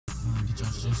Get your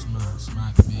shit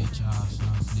smack, bitch ass,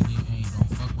 nigga. Ain't don't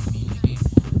fuck with me, nigga.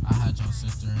 I had your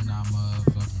sister and I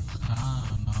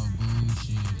motherfucking no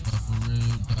bullshit. But for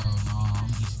real though, no, I'm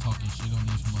just talking shit on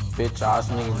this motherfucker. Bitch ass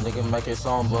nigga make it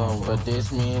song boom, but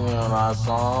this me on our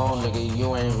song, nigga.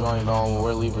 You ain't don't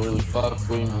really fuck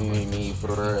with me for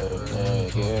real,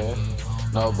 nigga.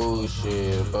 No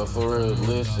bullshit, but for real,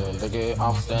 listen, nigga,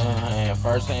 I'm standing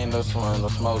first hand the smoke,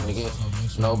 nigga.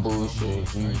 No bullshit.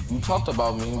 You talked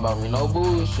about me, no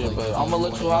bullshit, but I'ma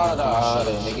let you hide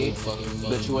nigga.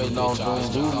 But you ain't don't do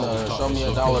nothing. Show me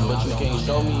 $1, but you can't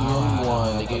show me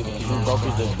one, nigga. Because you broke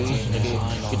as a bitch, nigga.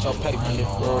 Get your paper,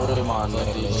 nigga, my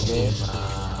nigga.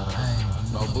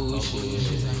 No bullshit.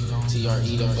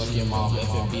 TRE the fuck your mom,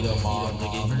 FMB the mom,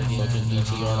 nigga. Fucking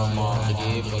DTRMar,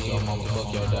 nigga. Fuck your mama,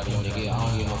 fuck your daddy, nigga. I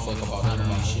don't give no fuck about none of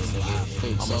this shit, nigga.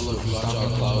 I'ma slip you out your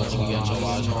clothes, nigga. Get your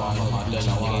eyes crying on my daddy,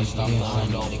 nigga. Stop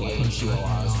lying, nigga. Push your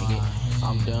eyes, nigga.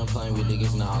 I'm done playing with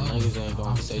niggas now. Niggas ain't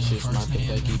gonna say shit smack if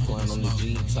they keep playing on the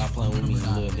G. Stop playing with me,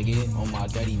 little nigga. On my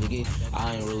daddy, nigga.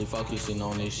 I ain't really focusing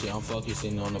on this shit. I'm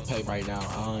focusing on the pay right now.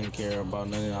 I ain't care about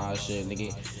none of that shit,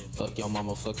 nigga. Fuck your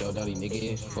mama, fuck your daddy,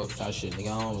 nigga. Fuck that shit,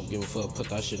 nigga. I don't give a fuck. Put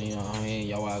that shit in your hand.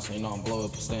 Your ass ain't on blow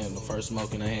up, stand the first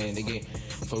smoke in the hand, nigga.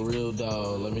 For real,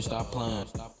 though. Let me stop playing.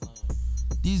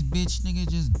 This bitch nigga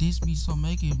just diss me, so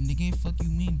make it, nigga. Fuck you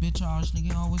mean, bitch ass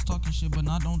nigga. Always talking shit, but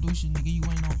not don't do shit, nigga.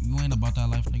 You ain't about that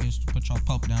life, nigga. Put your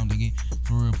pope down, nigga.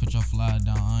 For real, put your fly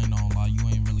down. I ain't gonna lie, you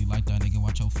ain't really like that, nigga.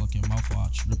 Watch your fucking mouth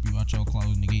out, strip you out your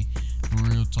clothes, nigga. For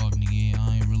real talk, nigga.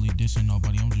 I ain't really dissing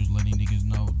nobody. I'm just letting niggas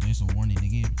know. There's a warning,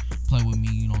 nigga. Play with me,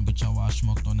 you don't get your ass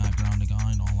smoked on that ground, nigga.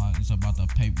 I ain't gonna lie. It's about the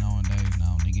pape nowadays,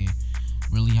 now, nigga.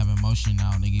 Really have emotion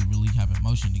now, nigga. Really have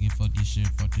emotion, nigga. Fuck this shit,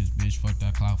 fuck this bitch, fuck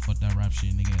that clout, fuck that rap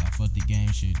shit, nigga. I fuck the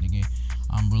game shit, nigga.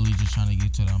 I'm really just trying to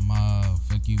get to the mob.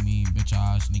 Fuck you, me, bitch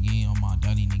ass, nigga. On my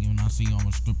daddy, nigga. When I see you, I'ma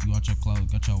strip you out your clothes,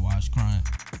 got your eyes crying.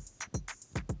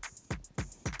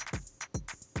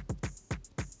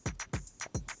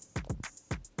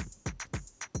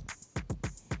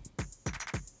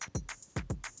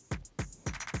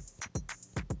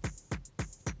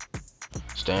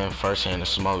 Stand first hand to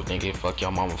smoke, nigga. Fuck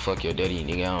your mama, fuck your daddy,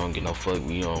 nigga. I don't get no fuck.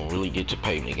 We don't really get to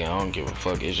pay, nigga. I don't give a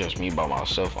fuck. It's just me by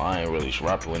myself. I ain't really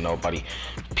rapping with nobody.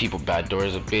 People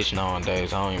backdoors a bitch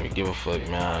nowadays. I don't even give a fuck,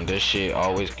 man. This shit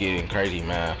always getting crazy,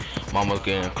 man. Mama's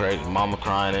getting crazy. Mama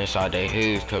crying inside their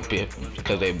heads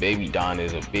cause their baby dying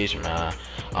is a bitch, man.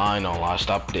 I ain't gonna lie.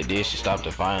 Stop the dish, stop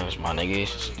the violence, my nigga.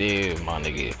 Still, my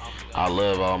nigga. I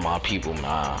love all my people,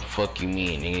 man. Fuck you,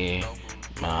 me, nigga.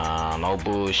 Nah, no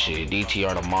bullshit.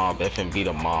 DTR the mob, FMB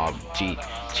the mob,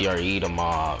 TRE the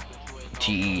mob,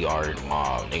 TER the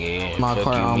mob, nigga. My fuck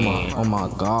car, you, man. oh my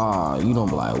god, you don't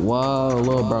be like, whoa,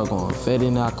 little bro going fit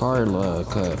in that car, look,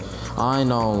 cause I ain't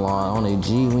no lie, on a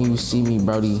G when you see me,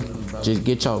 brody, just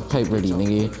get your paper ready,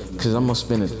 nigga, cause I'm gonna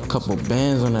spend a couple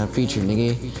bands on that feature,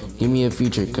 nigga. Give me a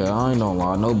feature, cause I ain't no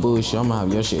lie, no bullshit. I'm gonna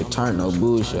have your shit turned, no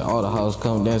bullshit. All the hoes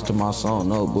come dance to my song,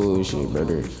 no bullshit,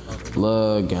 brother.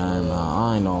 Blood gang, man.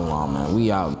 I ain't no lie, man.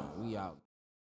 We out.